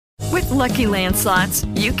Lucky Land Slots,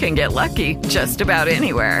 you can get lucky just about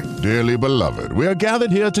anywhere. Dearly beloved, we are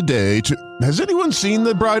gathered here today to... Has anyone seen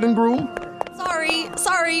the bride and groom?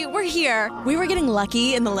 Sorry, we're here. We were getting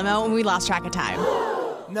lucky in the limo and we lost track of time.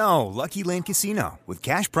 No, Lucky Land Casino, with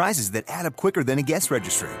cash prizes that add up quicker than a guest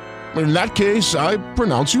registry. In that case, I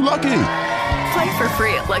pronounce you lucky. Play for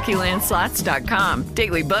free at LuckyLandSlots.com.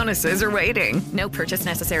 Daily bonuses are waiting. No purchase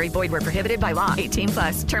necessary. Void where prohibited by law.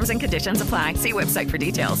 18+. Terms and conditions apply. See website for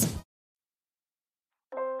details.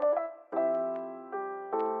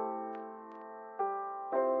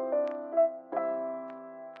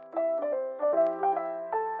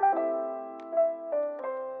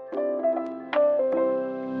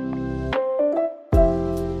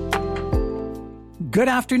 Good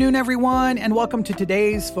afternoon, everyone, and welcome to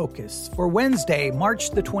today's Focus for Wednesday,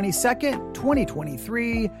 March the 22nd,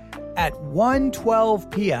 2023 at 1:12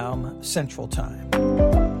 p.m. Central Time.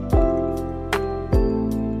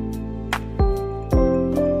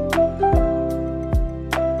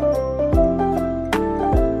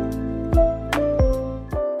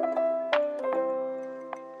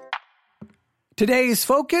 Today's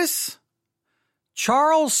Focus,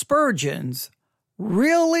 Charles Spurgeon's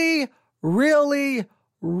really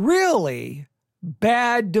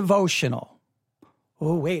bad devotional.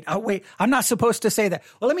 Oh, wait. I'm not supposed to say that.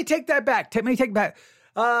 Well, let me take that back. Joel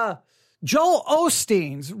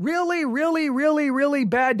Osteen's really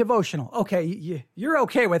bad devotional. Okay, you're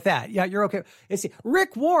okay with that. Yeah, you're okay. It's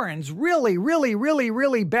Rick Warren's really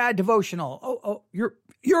bad devotional. Oh, you're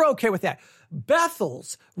okay with that.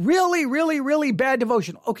 Bethel's really bad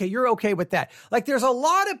devotional. Okay, you're okay with that. Like, there's a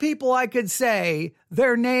lot of people I could say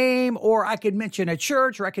their name, or I could mention a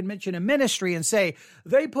church, or I could mention a ministry and say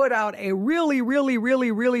they put out a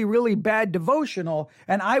really bad devotional,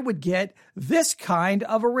 and I would get this kind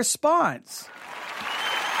of a response.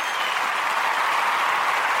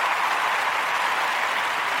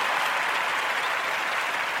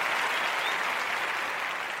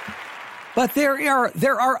 But there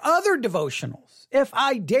are other devotionals. If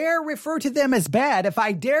I dare refer to them as bad, if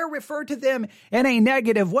I dare refer to them in a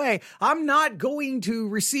negative way, I'm not going to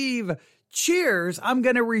receive cheers. I'm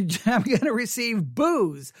going to receive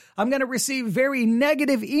boos. I'm going to receive very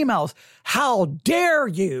negative emails. How dare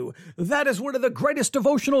you? That is one of the greatest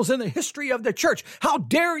devotionals in the history of the church. How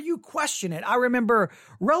dare you question it? I remember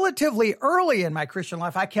relatively early in my Christian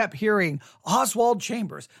life, I kept hearing Oswald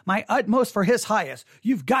Chambers, my utmost for his highest.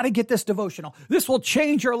 You've got to get this devotional. This will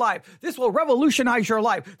change your life. This will revolutionize your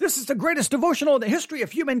life. This is the greatest devotional in the history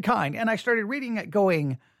of humankind. And I started reading it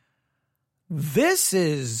going,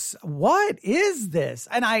 what is this?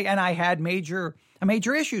 And I had major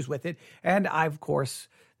issues with it. And I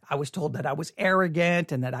was told that I was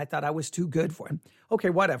arrogant and that I thought I was too good for him. Okay,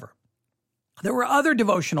 whatever. There were other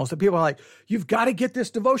devotionals that people are like, you've got to get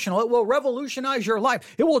this devotional. It will revolutionize your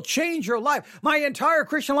life. It will change your life. My entire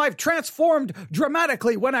Christian life transformed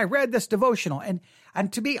dramatically when I read this devotional. And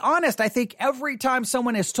to be honest, I think every time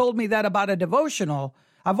someone has told me that about a devotional,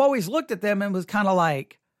 I've always looked at them and was kind of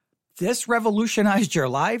like, this revolutionized your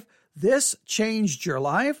life? This changed your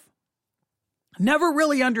life? Never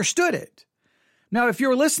really understood it. Now, if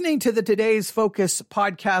you're listening to the Today's Focus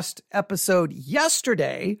podcast episode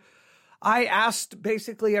yesterday, I asked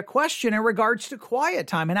basically a question in regards to quiet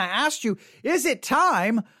time. And I asked you, is it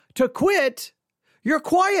time to quit your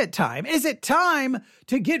quiet time? Is it time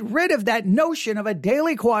to get rid of that notion of a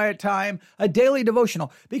daily quiet time, a daily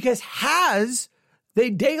devotional? Because has the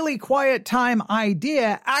daily quiet time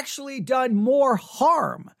idea actually done more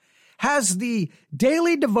harm? Has the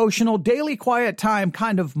daily devotional, daily quiet time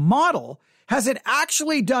kind of model, has it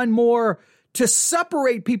actually done more to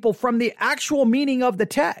separate people from the actual meaning of the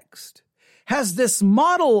text? Has this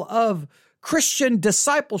model of Christian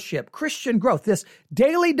discipleship, Christian growth, this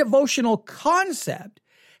daily devotional concept,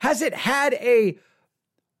 has it had a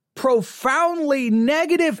profoundly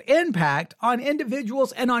negative impact on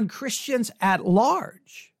individuals and on Christians at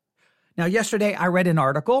large? Now, yesterday I read an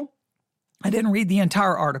article. I didn't read the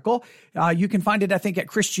entire article. You can find it, I think, at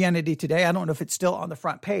Christianity Today. I don't know if it's still on the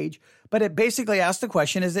front page, but it basically asked the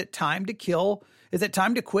question, is it time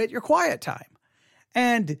to quit your quiet time?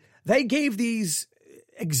 And they gave these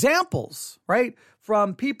examples, right,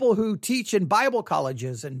 from people who teach in Bible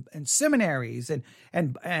colleges and seminaries and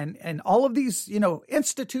all of these,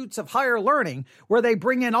 institutes of higher learning, where they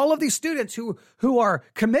bring in all of these students who are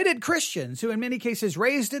committed Christians, who in many cases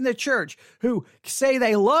raised in the church, who say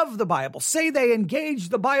they love the Bible, say they engage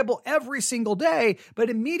the Bible every single day, but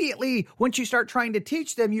immediately once you start trying to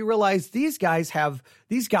teach them, you realize these guys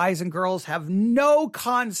and girls have no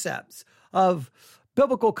concepts of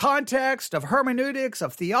biblical context, of hermeneutics,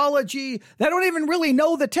 of theology. They don't even really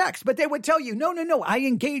know the text, but they would tell you, no, I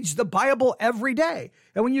engage the Bible every day.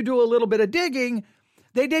 And when you do a little bit of digging,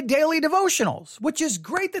 they did daily devotionals, which is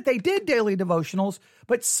great that they did daily devotionals,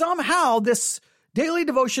 but somehow this daily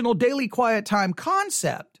devotional, daily quiet time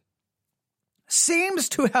concept seems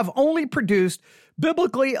to have only produced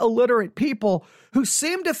biblically illiterate people who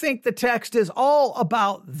seem to think the text is all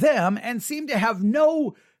about them and seem to have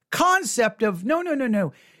no concept of,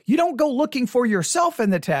 no. You don't go looking for yourself in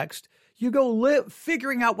the text. You go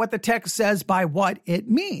figuring out what the text says by what it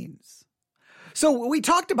means. So we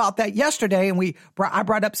talked about that yesterday, and I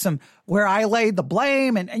brought up some where I laid the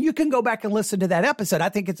blame, and you can go back and listen to that episode. I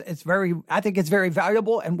think it's very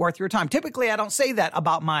valuable and worth your time. Typically, I don't say that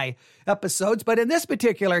about my episodes, but in this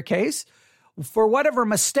particular case, for whatever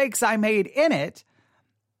mistakes I made in it,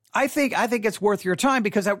 I think it's worth your time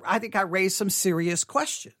because I think I raised some serious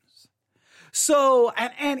questions. So,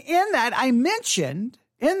 and in that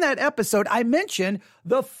episode, I mentioned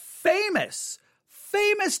the famous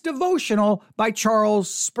devotional by Charles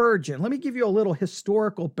Spurgeon. Let me give you a little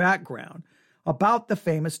historical background about the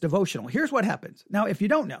famous devotional. Here's what happens. Now, if you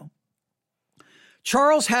don't know,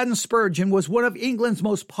 Charles Haddon Spurgeon was one of England's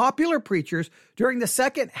most popular preachers during the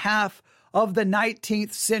second half of the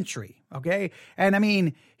 19th century, okay? And I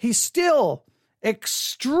mean, he's still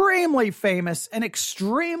extremely famous and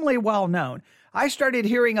extremely well known. I started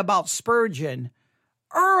hearing about Spurgeon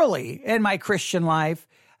early in my Christian life,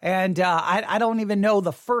 and I don't even know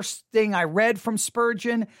the first thing I read from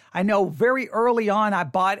Spurgeon. I know very early on I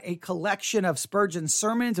bought a collection of Spurgeon's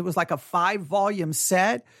sermons. It was like a 5-volume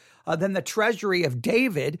set. Then the Treasury of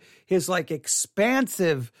David, his like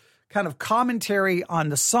expansive kind of commentary on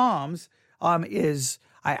the Psalms,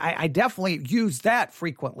 I definitely used that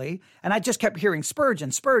frequently. And I just kept hearing Spurgeon.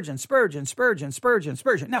 Now,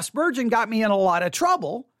 Spurgeon got me in a lot of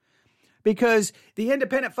trouble because the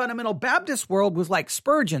independent fundamental Baptist world was like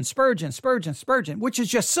Spurgeon, which is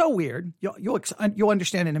just so weird. You'll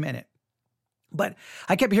understand in a minute. But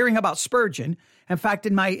I kept hearing about Spurgeon. In fact,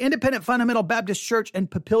 in my independent fundamental Baptist church in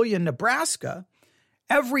Papillion, Nebraska,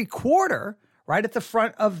 every quarter, right at the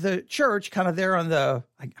front of the church, kind of there on the,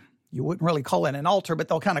 you wouldn't really call it an altar, but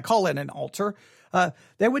they'll kind of call it an altar.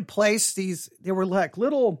 They would place they were like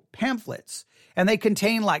little pamphlets, and they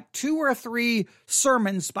contained like 2 or 3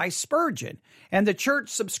 sermons by Spurgeon. And the church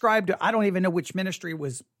subscribed to, I don't even know which ministry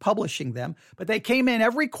was publishing them, but they came in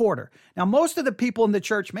every quarter. Now, most of the people in the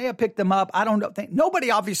church may have picked them up. I don't know.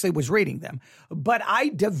 Nobody obviously was reading them, but I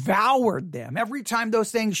devoured them. Every time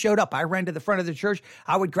those things showed up, I ran to the front of the church.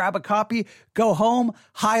 I would grab a copy, go home,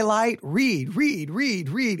 highlight, read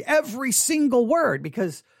every single word,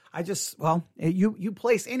 because you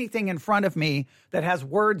place anything in front of me that has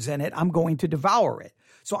words in it, I'm going to devour it.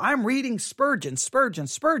 So I'm reading Spurgeon,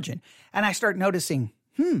 and I start noticing,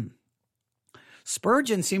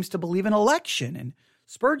 Spurgeon seems to believe in election, and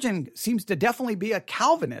Spurgeon seems to definitely be a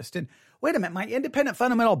Calvinist. And wait a minute, my independent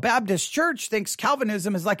fundamental Baptist church thinks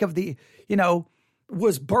Calvinism is like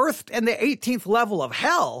was birthed in the 18th level of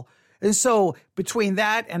hell. And so between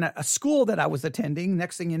that and a school that I was attending,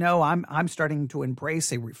 next thing you know, I'm starting to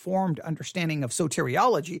embrace a reformed understanding of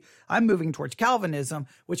soteriology. I'm moving towards Calvinism,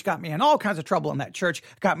 which got me in all kinds of trouble in that church,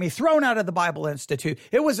 got me thrown out of the Bible Institute.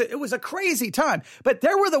 It was a crazy time, but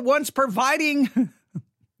there were the ones providing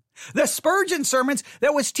the Spurgeon sermons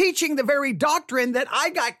that was teaching the very doctrine that I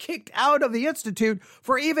got kicked out of the Institute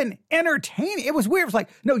for even entertaining. It was weird. It was like,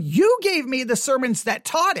 no, you gave me the sermons that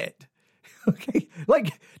taught it. Okay,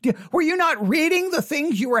 like, were you not reading the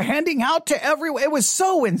things you were handing out to everyone? It was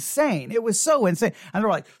so insane. And they're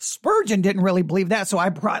like, Spurgeon didn't really believe that. So I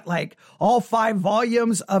brought like all 5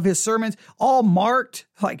 volumes of his sermons, all marked.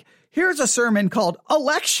 Like, here's a sermon called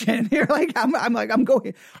Election. Here, like, I'm like,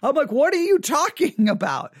 what are you talking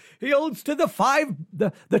about? He holds to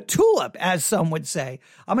the tulip, as some would say.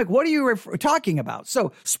 I'm like, what are you talking about?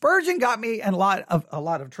 So Spurgeon got me in a lot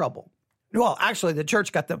of trouble. Well, actually, the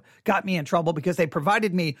church got me in trouble because they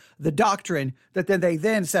provided me the doctrine that they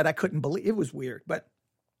then said I couldn't believe. It was weird. But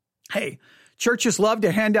hey, churches love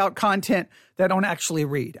to hand out content they don't actually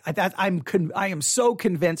read. I am so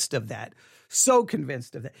convinced of that. So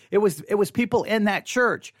convinced of that. It was people in that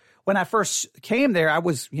church. When I first came there, I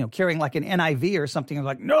was, carrying like an NIV or something. I was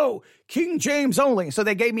like, no, King James only. So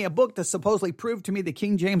they gave me a book to supposedly prove to me the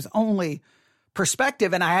King James only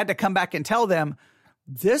perspective. And I had to come back and tell them,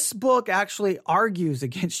 this book actually argues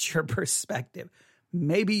against your perspective.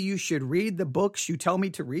 Maybe you should read the books you tell me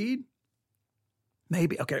to read.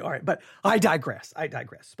 Maybe. Okay. All right. But I digress.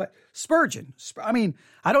 But Spurgeon,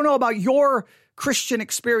 I don't know about your Christian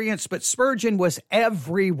experience, but Spurgeon was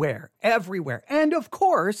everywhere. And of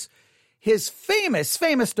course, his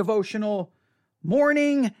famous devotional,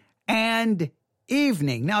 Morning and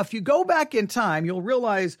Evening. Now, if you go back in time, you'll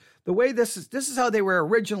realize the way this is how they were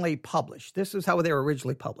originally published.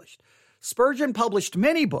 Spurgeon published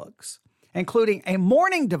many books, including a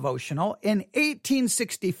morning devotional in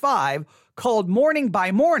 1865 called Morning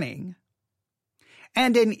by Morning,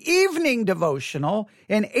 and an evening devotional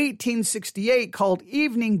in 1868 called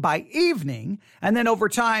Evening by Evening. And then over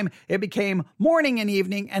time, it became Morning and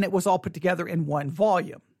Evening, and it was all put together in one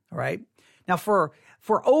volume. All right. Now, for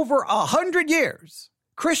over 100 years,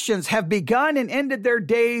 Christians have begun and ended their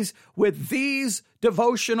days with these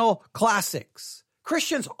devotional classics.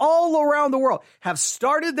 Christians all around the world have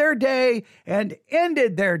started their day and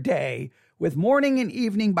ended their day with Morning and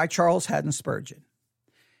Evening by Charles Haddon Spurgeon.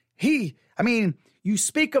 You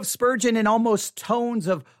speak of Spurgeon in almost tones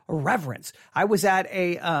of reverence. I was at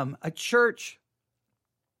a church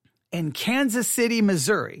in Kansas City,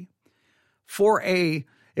 Missouri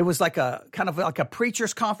it was like a kind of like a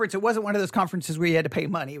preacher's conference. It wasn't one of those conferences where you had to pay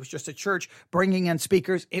money. It was just a church bringing in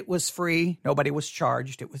speakers. It was free. Nobody was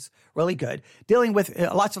charged. It was really good, dealing with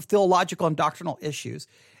lots of theological and doctrinal issues.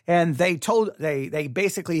 And they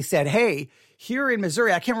basically said, hey, here in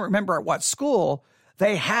Missouri, I can't remember at what school,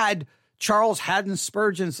 they had Charles Haddon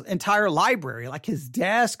Spurgeon's entire library, like his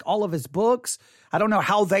desk, all of his books. I don't know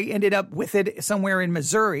how they ended up with it somewhere in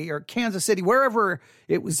Missouri or Kansas City, wherever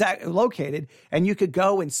it was located. And you could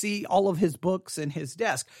go and see all of his books in his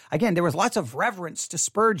desk. Again, there was lots of reverence to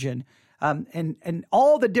Spurgeon and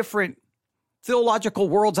all the different theological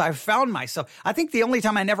worlds I've found myself. I think the only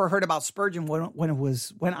time I never heard about Spurgeon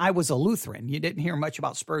when I was a Lutheran. You didn't hear much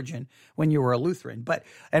about Spurgeon when you were a Lutheran, but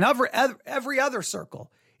in every other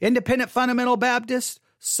circle, Independent Fundamental Baptist,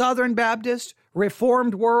 Southern Baptist,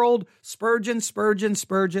 Reformed World, Spurgeon.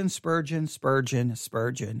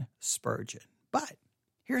 But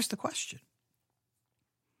here's the question.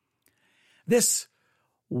 This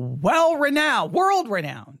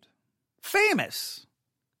world-renowned, famous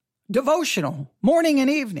devotional, Morning and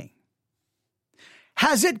Evening,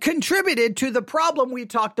 has it contributed to the problem we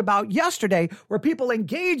talked about yesterday, where people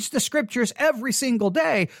engage the scriptures every single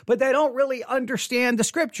day, but they don't really understand the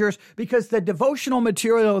scriptures because the devotional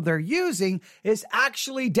material they're using is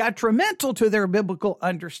actually detrimental to their biblical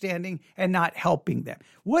understanding and not helping them?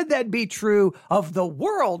 Would that be true of the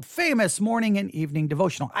world famous Morning and Evening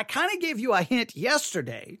devotional? I kind of gave you a hint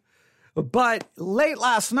yesterday, but late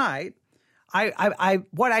last night,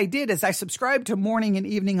 what I did is I subscribed to Morning and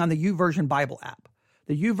Evening on the YouVersion Bible app.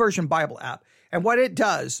 And what it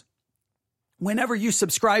does, whenever you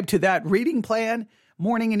subscribe to that reading plan,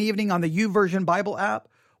 Morning and Evening on the YouVersion Bible app,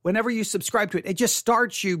 whenever you subscribe to it, it just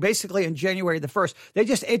starts you basically on January the 1st.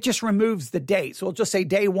 It just removes the date. So it'll just say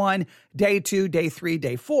day 1, day 2, day 3,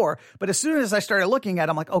 day 4. But as soon as I started looking at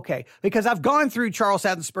it, I'm like, okay, because I've gone through Charles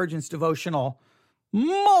Haddon Spurgeon's devotional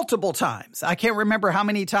multiple times. I can't remember how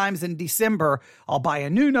many times in December I'll buy a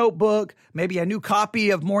new notebook, maybe a new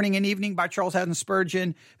copy of Morning and Evening by Charles Haddon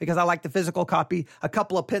Spurgeon because I like the physical copy, a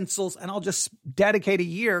couple of pencils, and I'll just dedicate a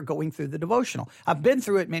year going through the devotional. I've been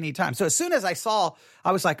through it many times. So as soon as I saw,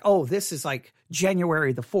 I was like, oh, this is like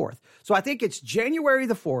January the 4th. So I think it's January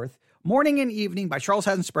the 4th, Morning and Evening by Charles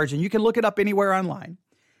Haddon Spurgeon. You can look it up anywhere online.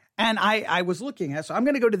 And I was looking at, so I'm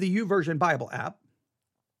going to go to the YouVersion Bible app.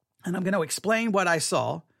 And I'm going to explain what I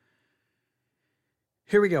saw.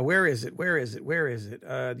 Here we go. Where is it?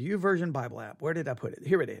 The YouVersion Bible app. Where did I put it?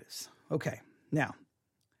 Here it is. Okay. Now,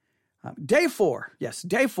 day 4. Yes,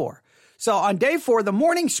 day 4. So on day 4, the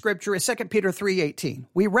morning scripture is 2 Peter 3:18.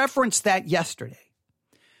 We referenced that yesterday.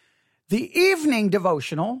 The evening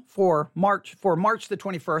devotional for March the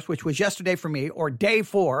 21st, which was yesterday for me, or day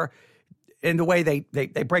 4, in the way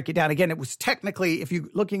they break it down. Again, it was technically, if you're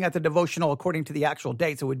looking at the devotional according to the actual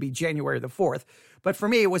dates, it would be January the 4th. But for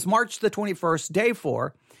me, it was March the 21st, day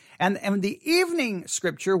 4. And the evening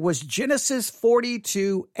scripture was Genesis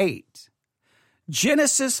 42:8.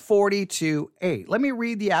 Genesis 42:8. Let me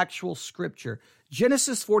read the actual scripture.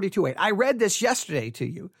 Genesis 42:8. I read this yesterday to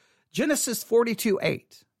you. Genesis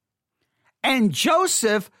 42:8. And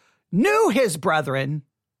Joseph knew his brethren,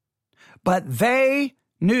 but they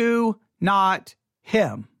knew not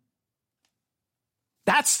him.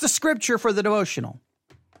 That's the scripture for the devotional.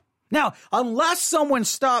 Now, unless someone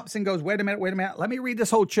stops and goes, wait a minute, let me read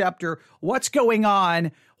this whole chapter. What's going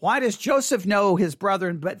on? Why does Joseph know his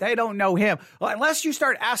brethren, but they don't know him? Well, unless you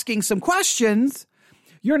start asking some questions,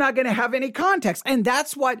 you're not going to have any context. And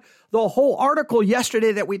that's what the whole article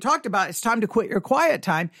yesterday that we talked about, it's time to quit your quiet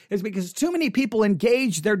time, is because too many people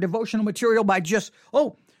engage their devotional material by just,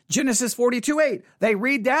 Genesis 42:8. They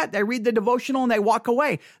read that, they read the devotional, and they walk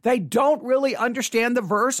away. They don't really understand the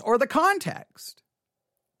verse or the context.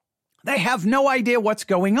 They have no idea what's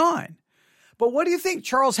going on. But what do you think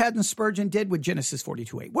Charles Haddon Spurgeon did with Genesis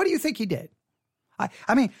 42:8? What do you think he did?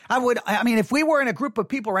 I mean, if we were in a group of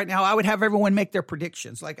people right now, I would have everyone make their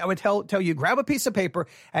predictions. Like I would tell you, grab a piece of paper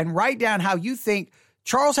and write down how you think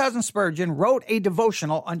Charles Haddon Spurgeon wrote a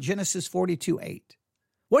devotional on Genesis 42:8.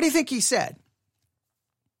 What do you think he said?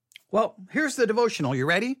 Well, here's the devotional. You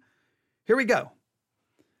ready? Here we go.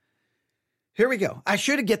 I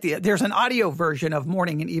should have there's an audio version of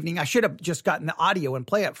morning and evening. I should have just gotten the audio and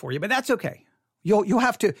play it for you, but that's okay. You'll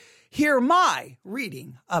have to hear my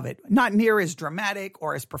reading of it. Not near as dramatic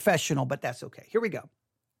or as professional, but that's okay. Here we go.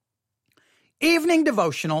 Evening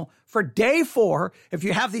devotional for day 4. If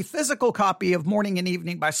you have the physical copy of Morning and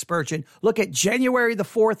Evening by Spurgeon, look at January the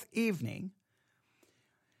 4th evening.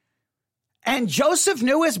 And Joseph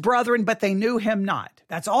knew his brethren, but they knew him not.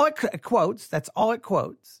 That's all it quotes.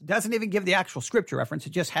 Doesn't even give the actual scripture reference. It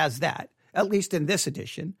just has that, at least in this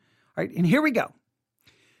edition. All right, and here we go.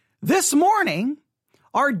 This morning,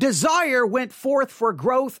 our desire went forth for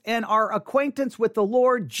growth in our acquaintance with the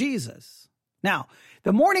Lord Jesus. Now,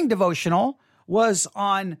 the morning devotional was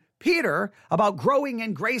on Peter about growing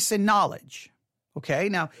in grace and knowledge. Okay,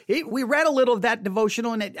 now we read a little of that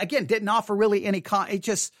devotional, and it, again, didn't offer really any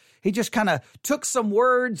he just kind of took some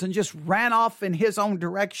words and just ran off in his own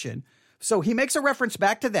direction. So he makes a reference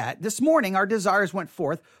back to that. This morning, our desires went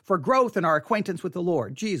forth for growth in our acquaintance with the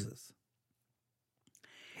Lord Jesus.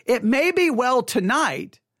 It may be well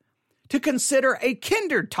tonight to consider a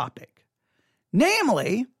kindred topic,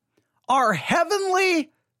 namely our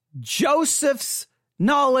heavenly Joseph's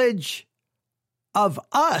knowledge of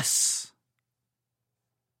us.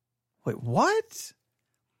 Wait, what?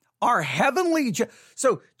 Our heavenly,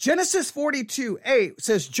 so Genesis 42:8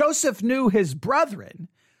 says Joseph knew his brethren.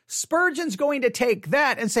 Spurgeon's going to take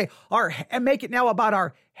that and say, and make it now about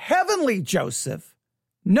our heavenly Joseph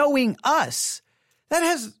knowing us. That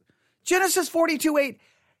has, Genesis 42:8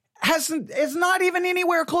 is not even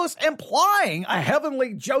anywhere close implying a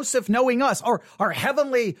heavenly Joseph knowing us or our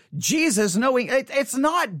heavenly Jesus knowing. It's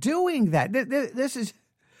not doing that. This is,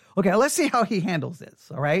 okay, let's see how he handles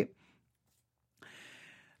this, all right?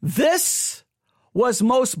 This was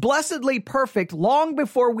most blessedly perfect long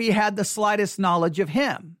before we had the slightest knowledge of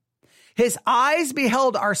him. His eyes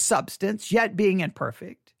beheld our substance, yet being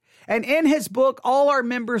imperfect, and in his book all our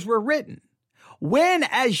members were written, when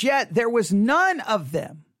as yet there was none of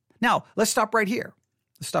them. Now, let's stop right here.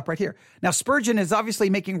 Now, Spurgeon is obviously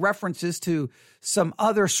making references to some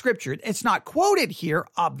other scripture. It's not quoted here,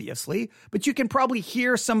 obviously, but you can probably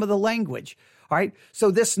hear some of the language. All right.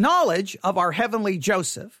 So this knowledge of our heavenly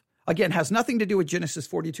Joseph, again, has nothing to do with Genesis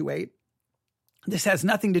 42:8. This has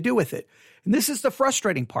nothing to do with it. And this is the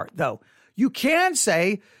frustrating part, though. You can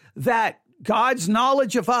say that God's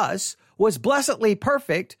knowledge of us was blessedly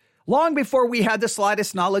perfect long before we had the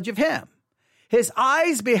slightest knowledge of him. His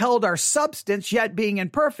eyes beheld our substance, yet being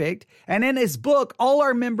imperfect, and in his book all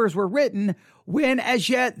our members were written, when as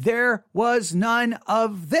yet there was none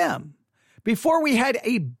of them. Before we had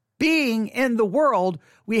a being in the world,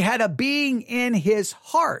 we had a being in his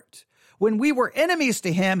heart. When we were enemies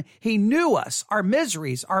to him, he knew us, our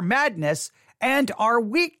miseries, our madness, and our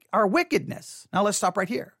wickedness. Now let's stop right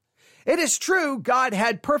here. It is true, God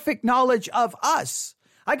had perfect knowledge of us.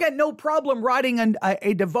 I got no problem writing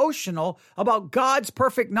a devotional about God's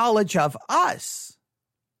perfect knowledge of us.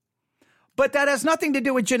 But that has nothing to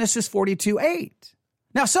do with Genesis 42:8.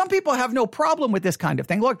 Now, some people have no problem with this kind of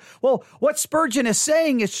thing. Look, well, what Spurgeon is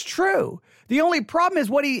saying is true. The only problem is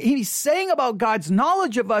what he's saying about God's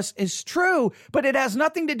knowledge of us is true, but it has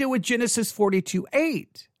nothing to do with Genesis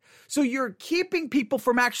 42:8. So you're keeping people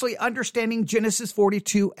from actually understanding Genesis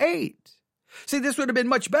 42:8. See, this would have been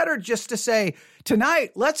much better just to say,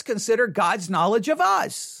 tonight, let's consider God's knowledge of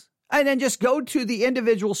us. And then just go to the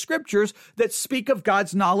individual scriptures that speak of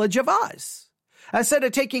God's knowledge of us. Instead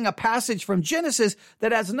of taking a passage from Genesis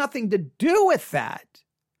that has nothing to do with that,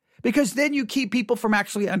 because then you keep people from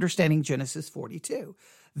actually understanding Genesis 42.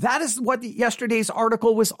 That is what yesterday's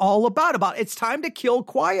article was all about. It's time to kill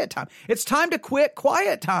quiet time. It's time to quit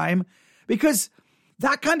quiet time, because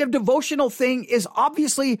that kind of devotional thing is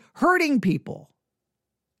obviously hurting people.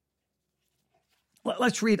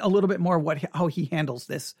 Let's read a little bit more how he handles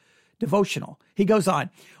this devotional. He goes on,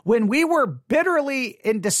 when we were bitterly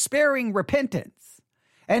in despairing repentance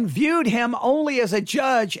and viewed him only as a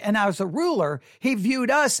judge and as a ruler, he viewed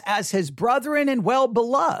us as his brethren and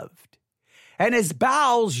well-beloved, and his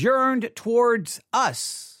bowels yearned towards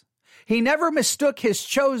us. He never mistook his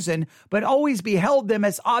chosen, but always beheld them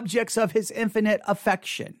as objects of his infinite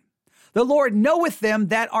affection. The Lord knoweth them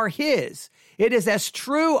that are his. It is as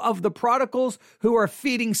true of the prodigals who are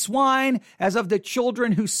feeding swine as of the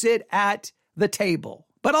children who sit at the table.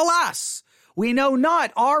 But alas, we know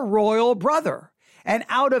not our royal brother. And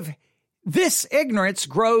out of this ignorance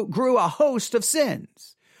grew a host of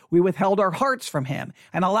sins. We withheld our hearts from him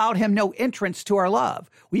and allowed him no entrance to our love.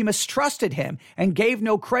 We mistrusted him and gave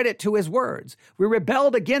no credit to his words. We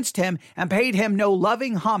rebelled against him and paid him no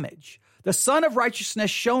loving homage. The Son of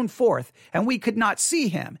Righteousness shone forth, and we could not see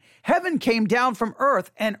him. Heaven came down from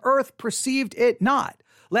earth, and earth perceived it not.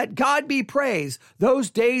 Let God be praised.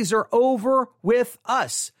 Those days are over with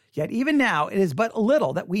us. Yet even now it is but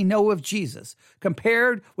little that we know of Jesus,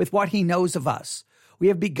 compared with what he knows of us. We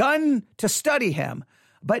have begun to study him,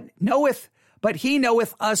 but he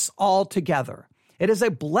knoweth us altogether. It is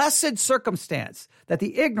a blessed circumstance that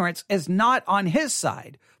the ignorance is not on his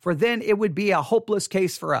side, for then it would be a hopeless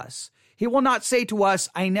case for us. He will not say to us,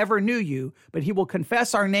 I never knew you, but he will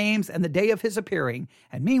confess our names and the day of his appearing,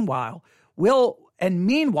 and meanwhile will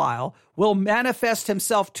manifest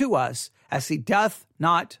himself to us as he doth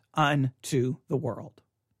not unto the world.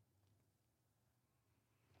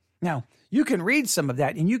 Now, you can read some of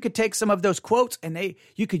that, and you could take some of those quotes, and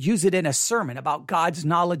you could use it in a sermon about God's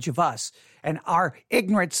knowledge of us and our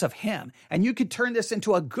ignorance of him. And you could turn this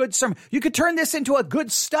into a good sermon. You could turn this into a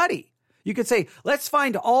good study. You could say, let's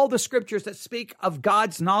find all the scriptures that speak of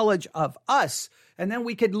God's knowledge of us. And then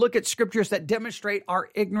we could look at scriptures that demonstrate our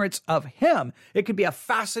ignorance of him. It could be a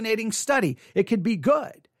fascinating study. It could be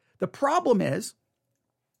good. The problem is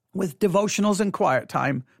with devotionals and quiet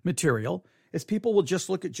time material is people will just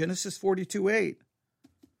look at Genesis 42:8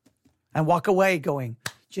 and walk away going,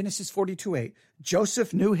 Genesis 42:8,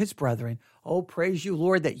 Joseph knew his brethren. Oh, praise you,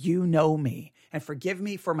 Lord, that you know me and forgive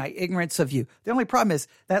me for my ignorance of you. The only problem is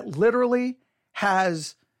that literally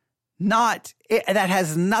has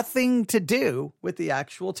nothing to do with the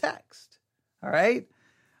actual text. All right.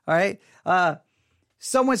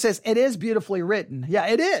 Someone says it is beautifully written. Yeah,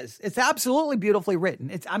 it is. It's absolutely beautifully written.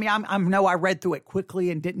 I read through it quickly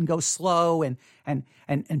and didn't go slow and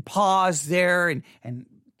pause there and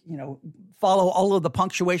follow all of the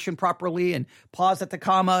punctuation properly and pause at the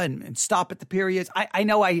comma and stop at the periods. I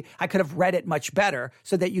know I could have read it much better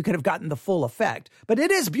so that you could have gotten the full effect, but it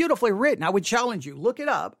is beautifully written. I would challenge you. Look it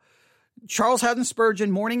up. Charles Haddon Spurgeon,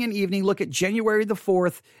 morning and evening. Look at January the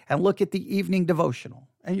 4th and look at the evening devotional,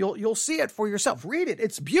 and you'll see it for yourself. Read it.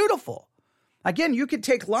 It's beautiful. Again, you could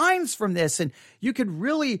take lines from this and you could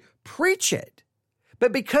really preach it.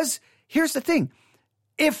 But because here's the thing,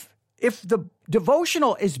 if the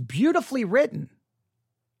devotional is beautifully written,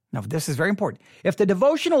 now this is very important. If the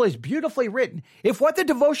devotional is beautifully written, if what the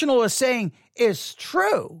devotional is saying is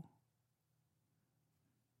true,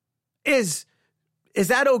 is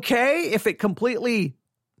that okay if it completely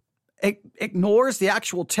ignores the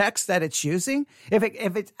actual text that it's using? If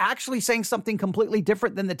it's actually saying something completely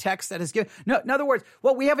different than the text that is given? No, in other words,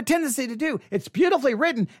 what we have a tendency to do, it's beautifully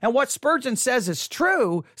written, and what Spurgeon says is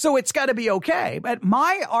true, so it's got to be okay. But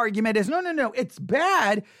my argument is, no, it's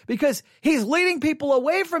bad because he's leading people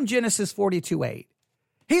away from Genesis 42:8.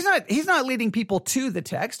 He's not leading people to the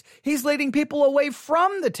text. He's leading people away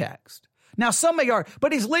from the text. Now, some may argue,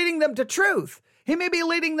 but he's leading them to truth. He may be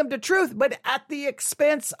leading them to truth, but at the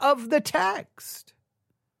expense of the text.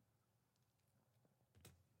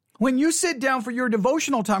 When you sit down for your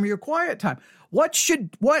devotional time or your quiet time, what's the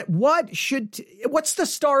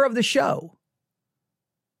star of the show?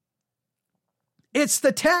 It's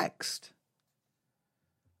the text.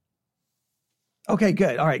 Okay,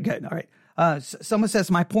 good. All right, good. All right. Someone says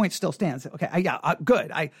my point still stands. Okay,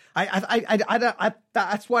 good.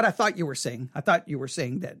 That's what I thought you were saying. I thought you were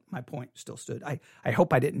saying that my point still stood. I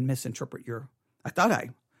hope I didn't misinterpret I thought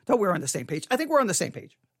we were on the same page. I think we're on the same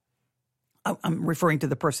page. I'm referring to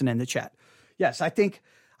the person in the chat. Yes, I think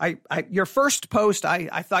your first post,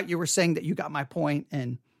 I thought you were saying that you got my point,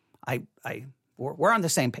 and we're on the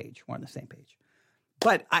same page. We're on the same page.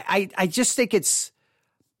 But I just think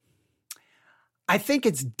I think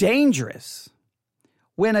it's dangerous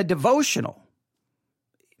when a devotional,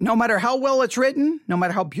 no matter how well it's written, no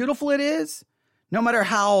matter how beautiful it is, no matter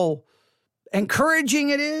how encouraging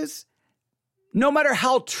it is, no matter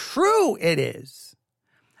how true it is,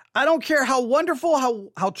 I don't care how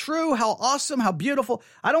wonderful, how true, how awesome, how beautiful,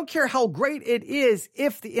 I don't care how great it is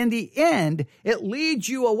if in the end it leads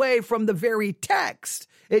you away from the very text.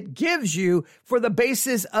 it gives you for the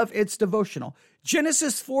basis of its devotional.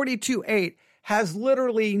 Genesis 42:8 has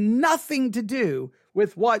literally nothing to do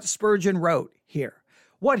with what Spurgeon wrote here.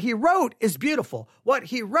 What he wrote is beautiful. What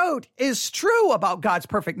he wrote is true about God's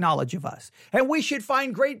perfect knowledge of us. And we should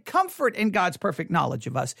find great comfort in God's perfect knowledge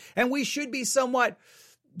of us. And we should be somewhat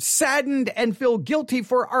saddened and feel guilty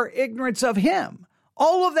for our ignorance of him.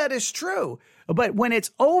 All of that is true. But when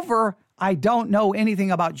it's over, I don't know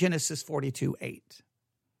anything about Genesis 42:8.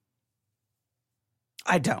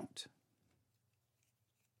 I don't.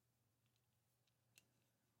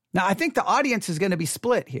 Now, I think the audience is going to be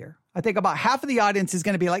split here. I think about half of the audience is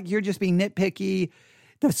going to be like, you're just being nitpicky.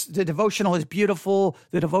 The devotional is beautiful.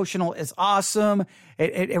 The devotional is awesome.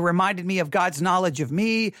 It reminded me of God's knowledge of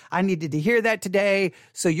me. I needed to hear that today.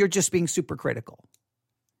 So you're just being super critical.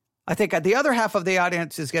 I think the other half of the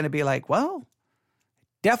audience is going to be like, well,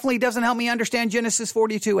 definitely doesn't help me understand Genesis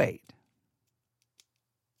 42:8.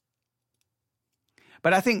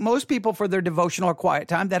 But I think most people for their devotional or quiet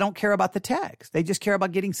time, they don't care about the text. They just care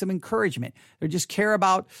about getting some encouragement. They just care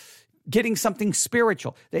about getting something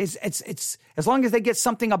spiritual. It's as long as they get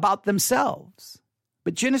something about themselves.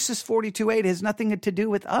 But Genesis 42:8 has nothing to do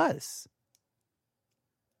with us.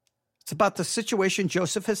 It's about the situation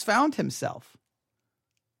Joseph has found himself.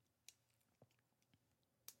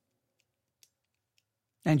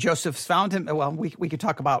 And Joseph's found him. Well, we could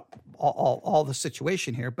talk about all the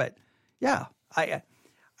situation here, but yeah, I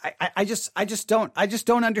just don't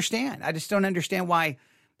understand. I just don't understand why.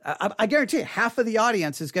 I guarantee you, half of the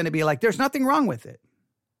audience is going to be like, "There's nothing wrong with it."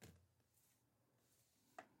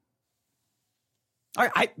 All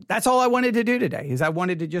right, that's all I wanted to do today. Is I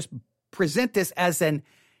wanted to just present this as an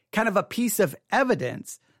kind of a piece of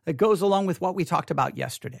evidence that goes along with what we talked about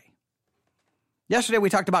yesterday. Yesterday we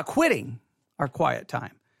talked about quitting our quiet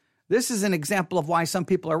time. This is an example of why some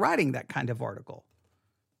people are writing that kind of article,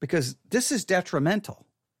 because this is detrimental.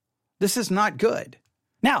 This is not good.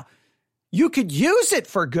 Now, you could use it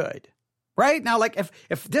for good, right? Now, like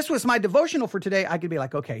if this was my devotional for today, I could be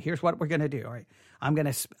like, okay, here's what we're going to do. All right, I'm going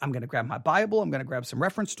to grab my Bible. I'm going to grab some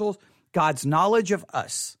reference tools, God's knowledge of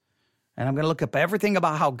us. And I'm going to look up everything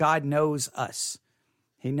about how God knows us.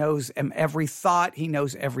 He knows every thought. He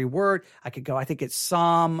knows every word. I think it's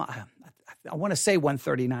Psalm, I want to say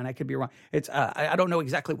 139. I could be wrong. It's I don't know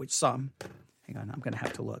exactly which Psalm. Hang on, I'm going to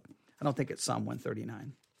have to look. I don't think it's Psalm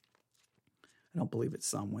 139. I don't believe it's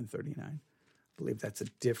Psalm 139. I believe that's a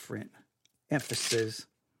different emphasis.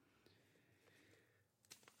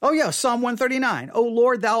 Oh yeah, Psalm 139. O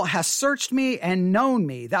Lord, thou hast searched me and known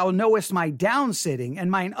me. Thou knowest my downsitting and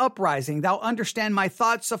mine uprising. Thou understand my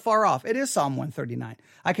thoughts afar off. It is Psalm 139.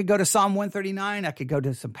 I could go to Psalm 139. I could go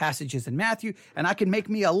to some passages in Matthew, and I can make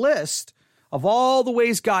me a list of all the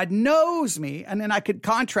ways God knows me, and then I could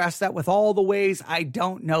contrast that with all the ways I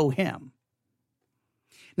don't know him.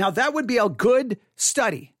 Now, that would be a good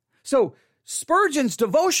study. So Spurgeon's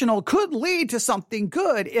devotional could lead to something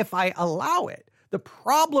good if I allow it. The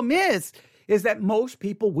problem is that most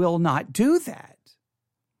people will not do that.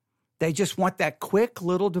 They just want that quick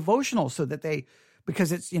little devotional so that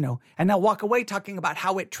because it's, and they'll walk away talking about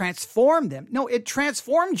how it transformed them. No, it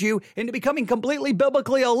transformed you into becoming completely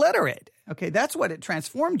biblically illiterate. Okay, that's what it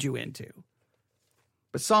transformed you into.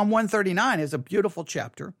 But Psalm 139 is a beautiful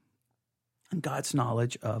chapter on God's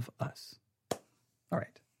knowledge of us. All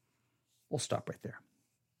right, we'll stop right there.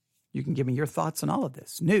 You can give me your thoughts on all of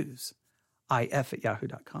this.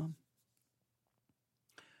 newsif@yahoo.com.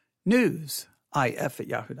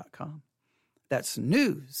 newsif@yahoo.com. That's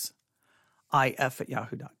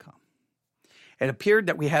newsif@yahoo.com. It appeared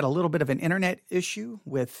that we had a little bit of an internet issue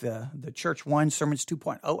with the Church One Sermons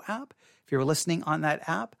 2.0 app. If you're listening on that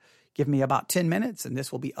app, give me about 10 minutes and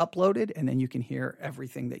this will be uploaded, and then you can hear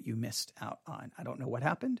everything that you missed out on. I don't know what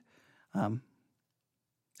happened.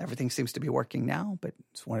 Everything seems to be working now, but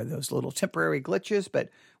it's one of those little temporary glitches. But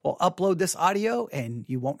we'll upload this audio and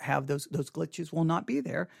you won't have those glitches will not be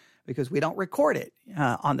there because we don't record it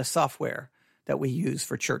on the software that we use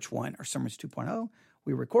for Church One or Sermons 2.0.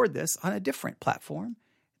 We record this on a different platform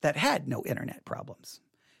that had no internet problems.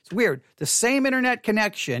 It's weird. The same internet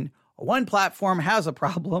connection, one platform has a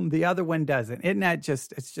problem, the other one doesn't. Isn't that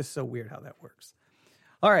it's just so weird how that works.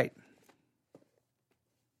 All right.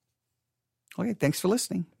 Okay, thanks for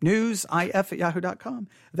listening. newsif@yahoo.com.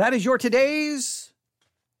 That is your today's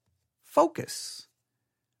focus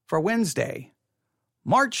for Wednesday,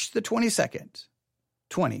 March the 22nd,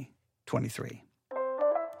 2023.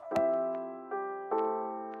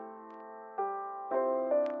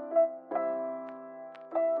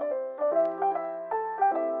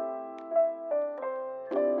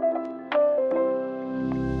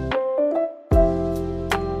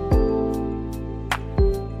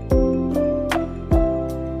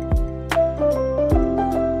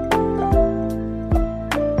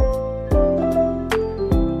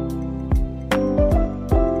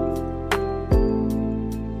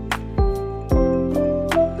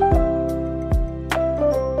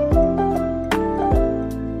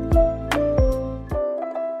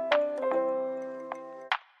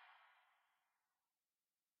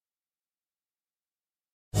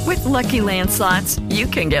 With Lucky Land Slots, you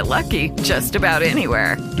can get lucky just about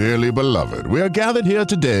anywhere. Dearly beloved, we are gathered here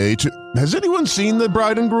today to... Has anyone seen the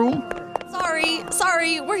bride and groom?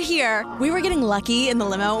 Sorry, we're here. We were getting lucky in the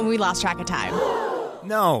limo and we lost track of time.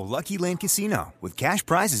 No, Lucky Land Casino, with cash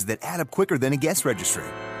prizes that add up quicker than a guest registry.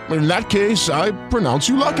 In that case, I pronounce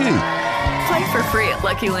you lucky. Play for free at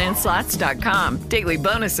LuckyLandSlots.com. Daily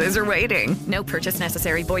bonuses are waiting. No purchase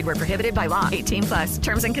necessary. Void where prohibited by law. 18+.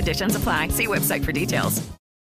 Terms and conditions apply. See website for details.